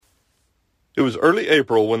It was early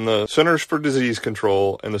April when the Centers for Disease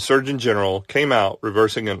Control and the Surgeon General came out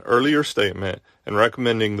reversing an earlier statement and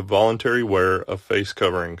recommending the voluntary wear of face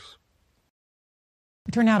coverings.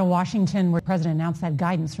 We turn now to Washington, where the president announced that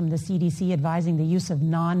guidance from the CDC advising the use of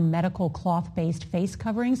non-medical cloth-based face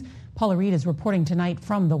coverings. Paula Reed is reporting tonight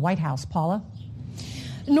from the White House. Paula?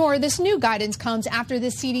 Nor this new guidance comes after the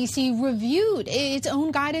CDC reviewed its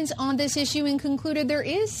own guidance on this issue and concluded there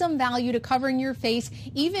is some value to covering your face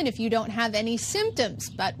even if you don't have any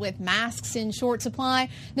symptoms. But with masks in short supply,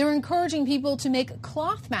 they're encouraging people to make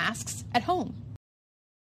cloth masks at home.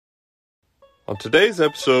 On today's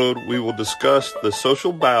episode, we will discuss the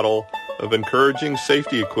social battle of encouraging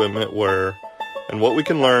safety equipment wear and what we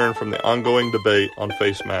can learn from the ongoing debate on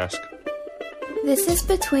face masks. This is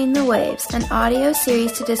Between the Waves, an audio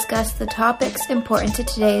series to discuss the topics important to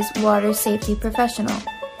today's water safety professional.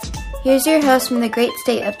 Here's your host from the great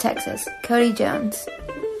state of Texas, Cody Jones.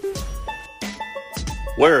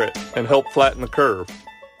 Wear it and help flatten the curve.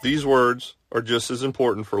 These words are just as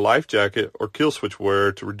important for life jacket or kill switch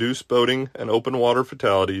wear to reduce boating and open water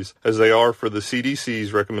fatalities as they are for the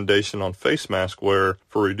CDC's recommendation on face mask wear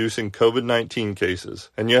for reducing COVID-19 cases.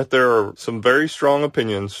 And yet there are some very strong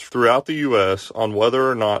opinions throughout the U.S. on whether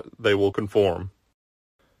or not they will conform.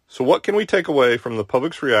 So what can we take away from the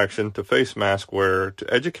public's reaction to face mask wear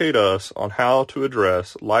to educate us on how to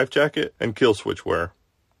address life jacket and kill switch wear?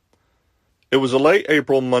 It was a late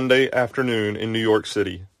April Monday afternoon in New York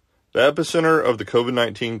City, the epicenter of the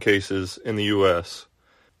COVID-19 cases in the U.S.,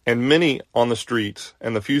 and many on the streets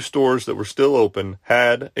and the few stores that were still open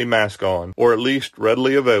had a mask on, or at least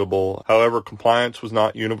readily available. However, compliance was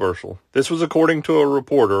not universal. This was according to a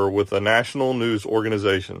reporter with a national news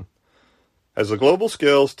organization. As the global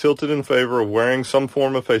scales tilted in favor of wearing some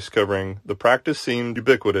form of face covering, the practice seemed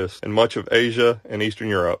ubiquitous in much of Asia and Eastern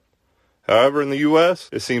Europe. However, in the U.S.,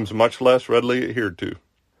 it seems much less readily adhered to.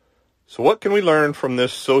 So what can we learn from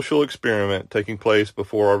this social experiment taking place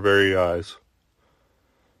before our very eyes?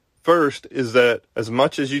 First is that as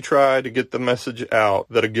much as you try to get the message out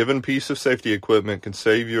that a given piece of safety equipment can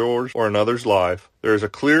save yours or another's life, there is a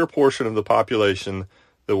clear portion of the population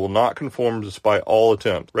that will not conform despite all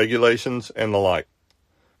attempts, regulations, and the like.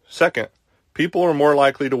 Second, people are more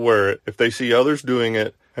likely to wear it if they see others doing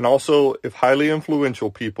it, and also if highly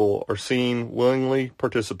influential people are seen willingly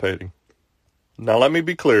participating. Now let me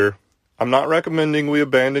be clear. I'm not recommending we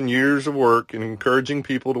abandon years of work in encouraging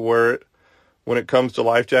people to wear it when it comes to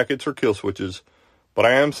life jackets or kill switches, but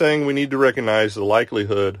I am saying we need to recognize the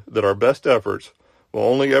likelihood that our best efforts will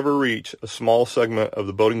only ever reach a small segment of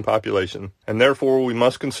the boating population, and therefore we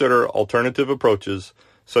must consider alternative approaches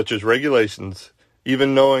such as regulations,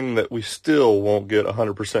 even knowing that we still won't get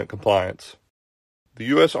 100% compliance. The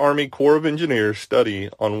U.S. Army Corps of Engineers study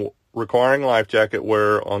on requiring life jacket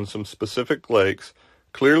wear on some specific lakes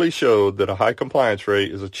clearly showed that a high compliance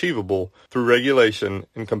rate is achievable through regulation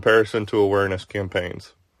in comparison to awareness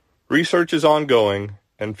campaigns. Research is ongoing,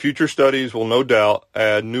 and future studies will no doubt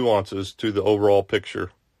add nuances to the overall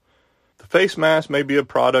picture. The face mask may be a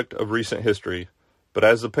product of recent history, but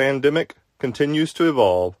as the pandemic continues to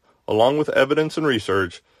evolve, along with evidence and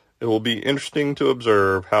research, it will be interesting to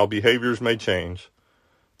observe how behaviors may change.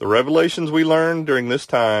 The revelations we learn during this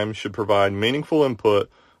time should provide meaningful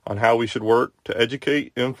input on how we should work to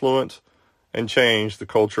educate, influence, and change the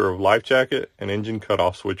culture of life jacket and engine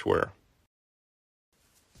cutoff switch wear.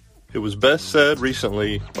 It was best said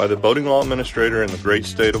recently by the boating law administrator in the great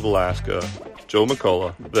state of Alaska, Joe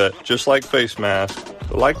McCullough, that just like face masks,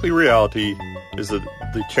 the likely reality is that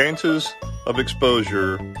the chances of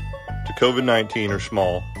exposure to COVID-19 are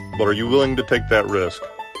small, but are you willing to take that risk?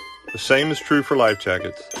 The same is true for life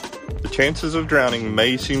jackets. The chances of drowning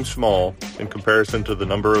may seem small in comparison to the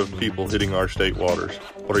number of people hitting our state waters,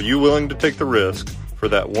 but are you willing to take the risk for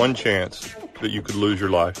that one chance that you could lose your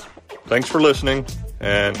life? Thanks for listening,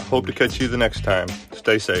 and hope to catch you the next time.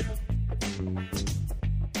 Stay safe.